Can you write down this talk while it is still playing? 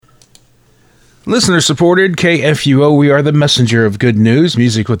Listener-supported KFUO, we are the messenger of good news.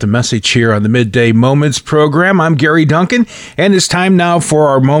 Music with the message here on the Midday Moments program. I'm Gary Duncan, and it's time now for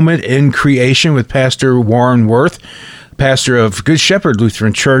our Moment in Creation with Pastor Woerth, pastor of Good Shepherd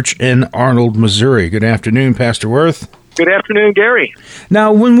Lutheran Church in Arnold, Missouri. Good afternoon, Pastor Woerth. Good afternoon, Gary.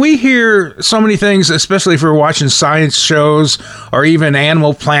 Now, when we hear so many things, especially if we're watching science shows or even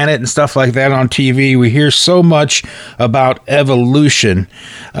Animal Planet and stuff like that on TV, we hear so much about evolution.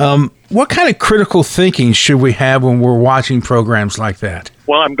 What kind of critical thinking should we have when we're watching programs like that?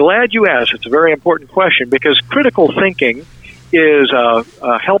 Well, I'm glad you asked. It's a very important question because critical thinking is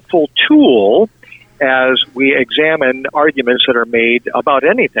a helpful tool as we examine arguments that are made about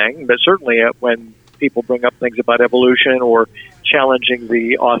anything, but certainly when people bring up things about evolution or challenging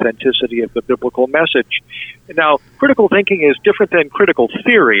the authenticity of the biblical message. Now, critical thinking is different than critical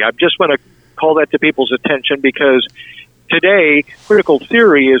theory. I just want to call that to people's attention because today, critical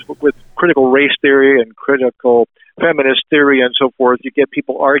theory is with critical race theory and critical feminist theory and so forth. You get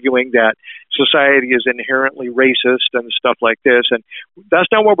people arguing that society is inherently racist and stuff like this, and that's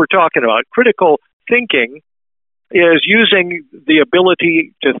not what we're talking about. Critical thinking is using the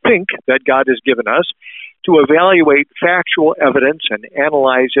ability to think that God has given us to evaluate factual evidence and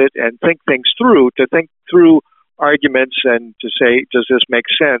analyze it and think things through, to think through arguments and to say, does this make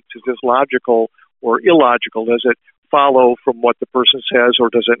sense? Is this logical or illogical? Does it follow from what the person says or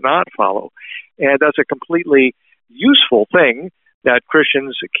does it not follow? And that's a completely useful thing that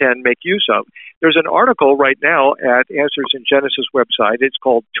Christians can make use of. There's an article right now at Answers in Genesis website. It's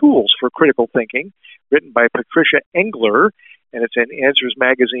called Tools for Critical Thinking, written by Patricia Engler, and it's in Answers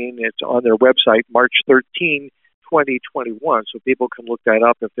Magazine. It's on their website, March 13, 2021, so people can look that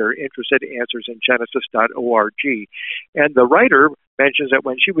up if they're interested, answersingenesis.org. And the writer mentions that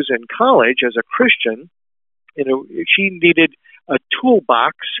when she was in college as a Christian, she needed a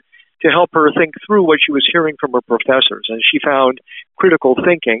toolbox to help her think through what she was hearing from her professors. And she found critical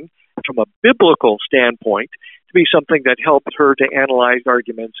thinking from a biblical standpoint to be something that helped her to analyze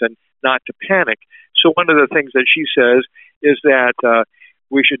arguments and not to panic. So one of the things that she says is that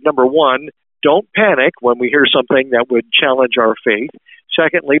we should, number one, don't panic when we hear something that would challenge our faith.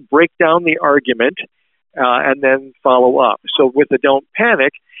 Secondly, break down the argument and then follow up. So with the don't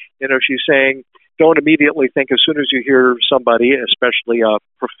panic, she's saying, don't immediately think as soon as you hear somebody, especially a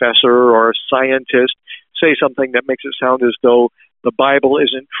professor or a scientist, say something that makes it sound as though the Bible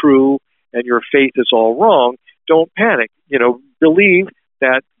isn't true and your faith is all wrong. Don't panic. Believe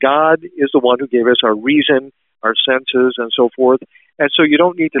that God is the one who gave us our reason, our senses, and so forth. And so you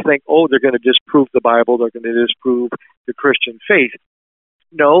don't need to think, they're going to disprove the Bible, they're going to disprove the Christian faith.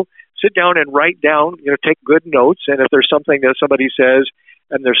 No, sit down and write down, take good notes, and if there's something that somebody says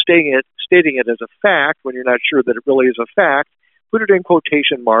and they're stating it as a fact when you're not sure that it really is a fact, put it in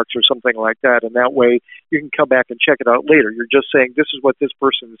quotation marks or something like that, and that way you can come back and check it out later. You're just saying this is what this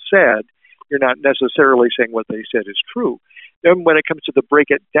person said. You're not necessarily saying what they said is true. Then when it comes to the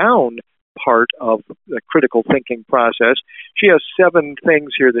break it down part of the critical thinking process, she has 7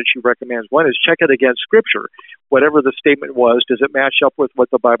 things here that she recommends. One is check it against Scripture. Whatever the statement was, does it match up with what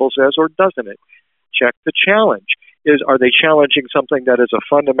the Bible says or doesn't it? Check the challenge. Are they challenging something that is a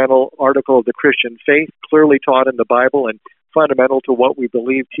fundamental article of the Christian faith, clearly taught in the Bible and fundamental to what we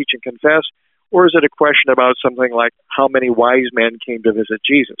believe, teach, and confess? Or is it a question about something like how many wise men came to visit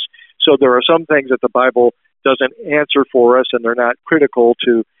Jesus? So there are some things that the Bible doesn't answer for us, and they're not critical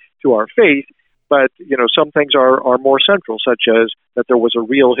to our faith, but some things are more central, such as that there was a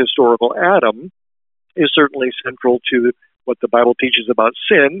real historical Adam is certainly central to what the Bible teaches about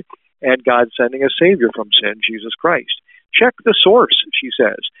sin and God sending a Savior from sin, Jesus Christ. Check the source, she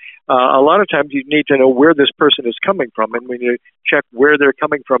says. A lot of times you need to know where this person is coming from, and when you check where they're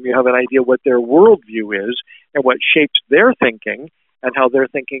coming from, you have an idea what their worldview is and what shapes their thinking, and how their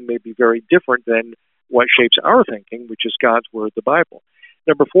thinking may be very different than what shapes our thinking, which is God's Word, the Bible.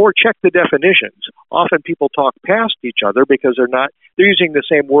 Number 4, check the definitions. Often people talk past each other because they're using the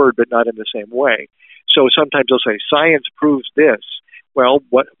same word but not in the same way. So sometimes they'll say, science proves this. Well,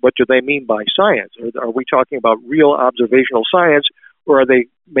 what do they mean by science? Are we talking about real observational science, or are they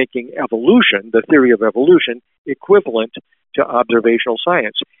making evolution, the theory of evolution, equivalent to observational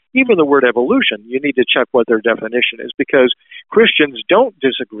science? Even the word evolution, you need to check what their definition is, because Christians don't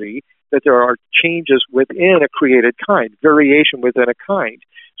disagree that there are changes within a created kind, variation within a kind.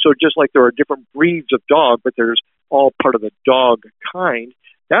 So just like there are different breeds of dog, but there's all part of the dog kind,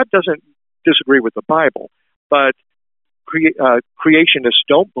 that doesn't disagree with the Bible. But creationists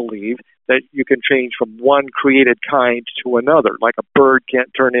don't believe that you can change from one created kind to another. Like a bird can't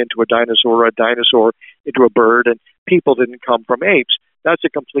turn into a dinosaur into a bird, and people didn't come from apes. That's a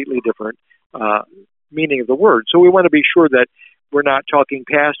completely different meaning of the word. So we want to be sure that we're not talking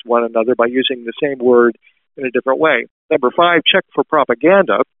past one another by using the same word in a different way. Number 5, check for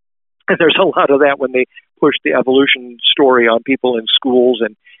propaganda. And there's a lot of that when they push the evolution story on people in schools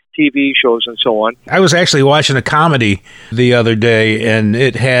and TV shows and so on. I was actually watching a comedy the other day, and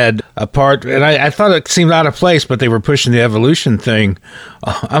it had a part, and I thought it seemed out of place, but they were pushing the evolution thing.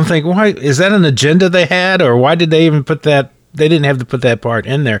 I'm thinking, why is that an agenda they had, or why did they even put that? They didn't have to put that part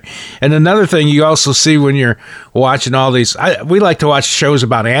in there. And another thing you also see when you're watching all these, we like to watch shows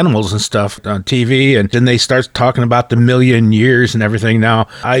about animals and stuff on TV, and then they start talking about the million years and everything. Now,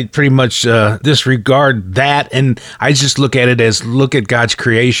 I pretty much disregard that, and I just look at it as look at God's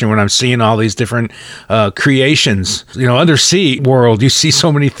creation when I'm seeing all these different creations. Undersea world, you see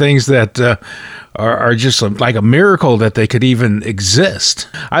so many things that are just like a miracle that they could even exist.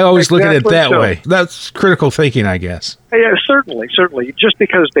 I always look at it that way. That's critical thinking, I guess. Yeah, certainly. Just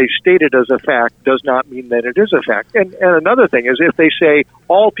because they state it as a fact does not mean that it is a fact. And another thing is if they say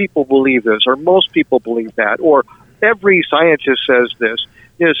all people believe this or most people believe that or every scientist says this,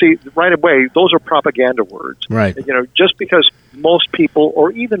 see, right away, those are propaganda words. Right. Just because most people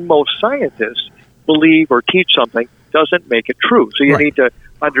or even most scientists believe or teach something doesn't make it true. So you need to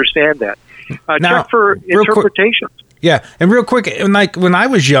understand that. Now, check for interpretations. Yeah, and real quick, like when I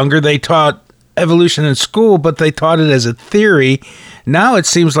was younger, they taught evolution in school, but they taught it as a theory. Now it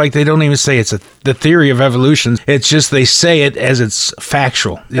seems like they don't even say it's the theory of evolution. It's just they say it as it's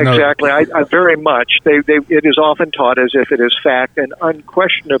factual. Exactly. I very much. It is often taught as if it is fact and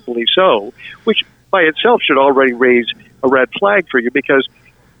unquestionably so, which by itself should already raise a red flag for you because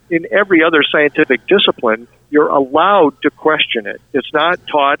in every other scientific discipline, you're allowed to question it. It's not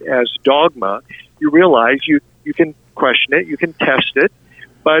taught as dogma. You realize you can question it, you can test it,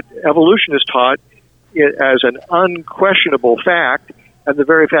 but evolution is taught as an unquestionable fact, and the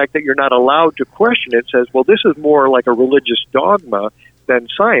very fact that you're not allowed to question it says, well, this is more like a religious dogma than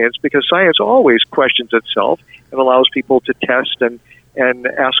science, because science always questions itself and allows people to test and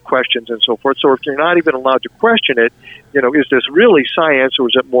ask questions and so forth. So if you're not even allowed to question it, is this really science or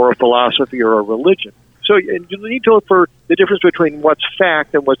is it more a philosophy or a religion? So you need to look for the difference between what's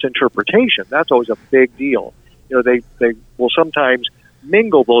fact and what's interpretation. That's always a big deal. They will sometimes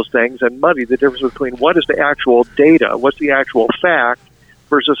mingle those things and muddy the difference between what is the actual data, what's the actual fact,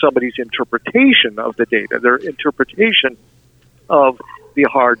 versus somebody's interpretation of the data, their interpretation of the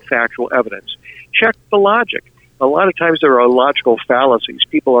hard factual evidence. Check the logic. A lot of times there are logical fallacies.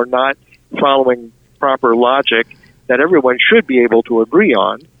 People are not following proper logic that everyone should be able to agree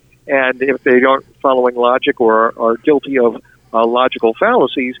on. And if they aren't following logic or are guilty of logical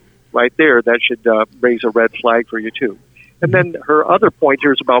fallacies, right there, that should raise a red flag for you too. And then her other point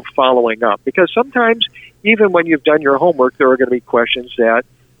here is about following up, because sometimes even when you've done your homework, there are going to be questions that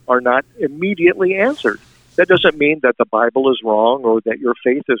are not immediately answered. That doesn't mean that the Bible is wrong or that your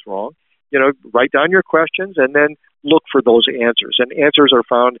faith is wrong. Write down your questions and then look for those answers. And answers are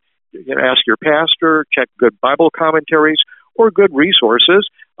found, ask your pastor, check good Bible commentaries or good resources,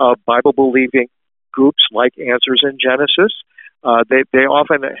 Bible-believing groups like Answers in Genesis. They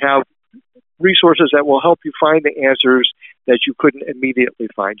often have resources that will help you find the answers that you couldn't immediately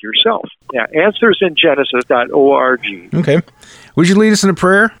find yourself. Yeah, answersingenesis.org. Okay. Would you lead us in a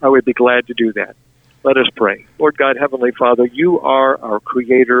prayer? I would be glad to do that. Let us pray. Lord God, Heavenly Father, you are our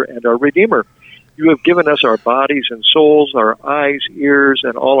Creator and our Redeemer. You have given us our bodies and souls, our eyes, ears,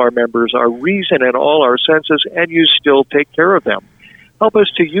 and all our members, our reason and all our senses, and you still take care of them. Help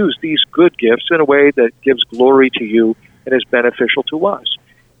us to use these good gifts in a way that gives glory to you and is beneficial to us.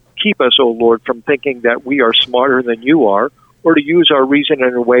 Keep us, O Lord, from thinking that we are smarter than you are, or to use our reason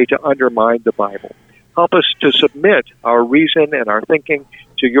in a way to undermine the Bible. Help us to submit our reason and our thinking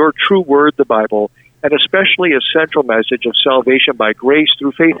to your true word, the Bible, and especially a central message of salvation by grace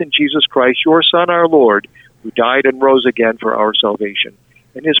through faith in Jesus Christ, your Son, our Lord, who died and rose again for our salvation.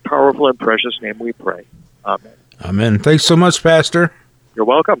 In his powerful and precious name we pray. Amen. Amen. Thanks so much, Pastor. You're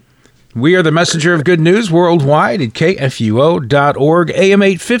welcome. We are the messenger of good news worldwide at kfuo.org, AM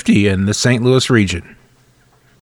 850 in the St. Louis region.